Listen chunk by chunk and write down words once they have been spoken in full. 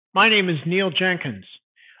My name is Neil Jenkins.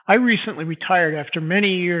 I recently retired after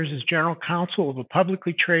many years as general counsel of a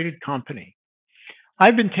publicly traded company.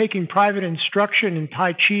 I've been taking private instruction in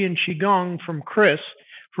Tai Chi and Qigong from Chris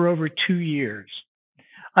for over 2 years.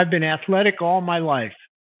 I've been athletic all my life: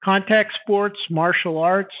 contact sports, martial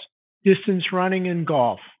arts, distance running, and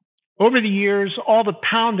golf. Over the years, all the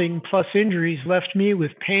pounding plus injuries left me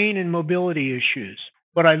with pain and mobility issues.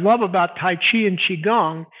 What I love about Tai Chi and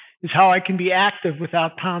Qigong is how I can be active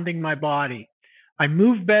without pounding my body. I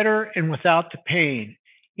move better and without the pain,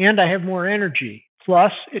 and I have more energy.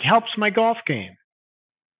 Plus, it helps my golf game.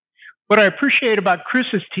 What I appreciate about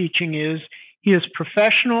Chris's teaching is he is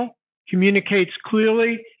professional, communicates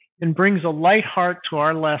clearly, and brings a light heart to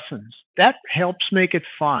our lessons. That helps make it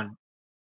fun.